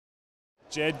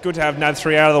Jed, good to have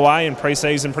NAD3 out of the way and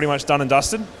pre-season pretty much done and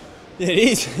dusted. Yeah, it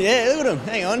is. Yeah, look at them.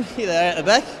 Hang on. Here they are at the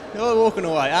back. They're walking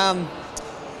away.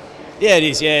 Yeah, it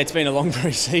is. Yeah, it's been a long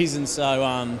pre-season,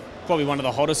 so probably one of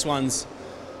the hottest ones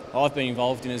I've been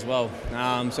involved in as well.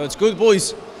 So it's good. The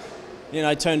boys,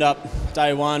 turned up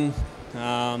day one,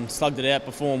 slugged it out,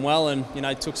 performed well,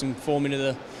 and, took some form into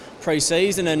the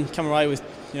pre-season and come away with,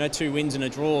 2 wins and a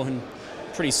draw and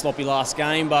pretty sloppy last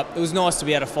game. But it was nice to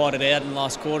be able to fight it out in the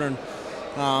last quarter and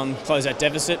close that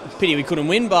deficit. Pity we couldn't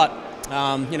win, but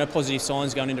positive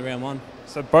signs going into round one.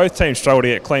 So both teams struggled to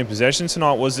get clean possession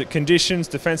tonight. Was it conditions,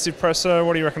 defensive pressure?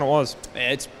 What do you reckon it was?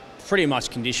 Yeah, it's pretty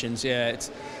much conditions. Yeah,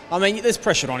 there's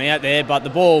pressure on out there, but the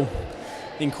ball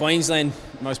in Queensland,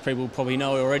 most people probably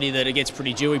know already that it gets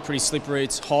pretty dewy, pretty slippery.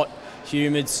 It's hot,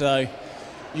 humid. So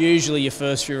usually your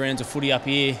first few rounds of footy up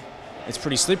here, it's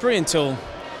pretty slippery until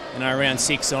round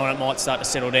 6 on it might start to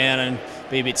settle down and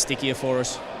be a bit stickier for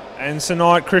us. And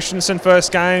tonight, Christensen,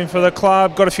 first game for the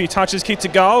club, got a few touches, kicked a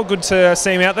goal. Good to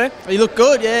see him out there. He looked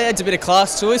good, yeah, adds a bit of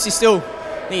class to us. I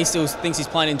think he still thinks he's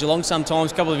playing in Geelong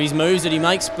sometimes, a couple of his moves that he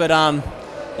makes, but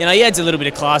he adds a little bit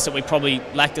of class that we probably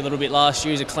lacked a little bit last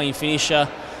year. He's a clean finisher.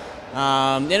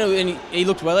 And he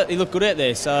looked well. He looked good out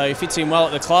there, so he fits in well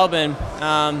at the club, and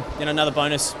another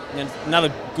bonus,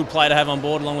 another good player to have on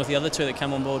board, along with the other 2 that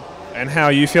come on board. And how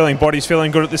are you feeling? Body's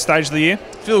feeling good at this stage of the year?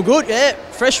 Feel good, yeah.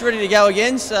 Fresh, ready to go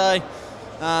again. So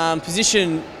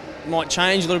position might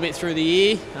change a little bit through the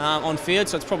year on field,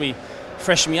 so it's probably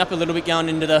freshened me up a little bit going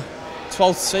into the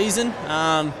 12th season.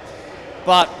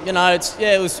 But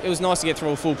it was nice to get through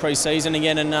a full pre-season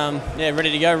again, and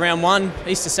ready to go. Round 1,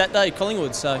 Easter Saturday,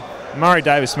 Collingwood. So. Murray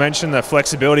Davis mentioned the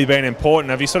flexibility being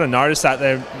important. Have you sort of noticed that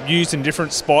they're used in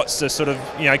different spots to sort of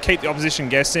keep the opposition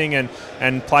guessing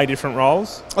and play different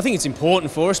roles? I think it's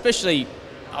important for, especially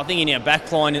I think in our back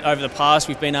line over the past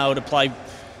we've been able to play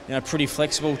pretty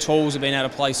flexible. Tools have been able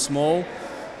to play small,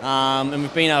 and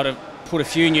we've been able to put a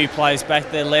few new players back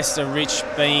there. Lester, Rich,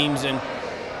 Beams and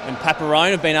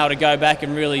Paparone have been able to go back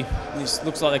and really, this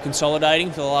looks like they're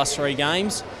consolidating for the last 3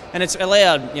 games, and it's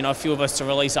allowed a few of us to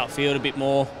release upfield a bit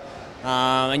more.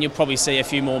 And you'll probably see a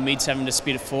few more mids having to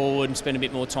spit it forward and spend a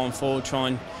bit more time forward, try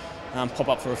and pop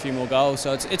up for a few more goals.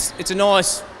 So it's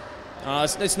nice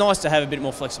to have a bit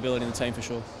more flexibility in the team for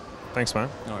sure. Thanks, mate.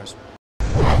 No worries.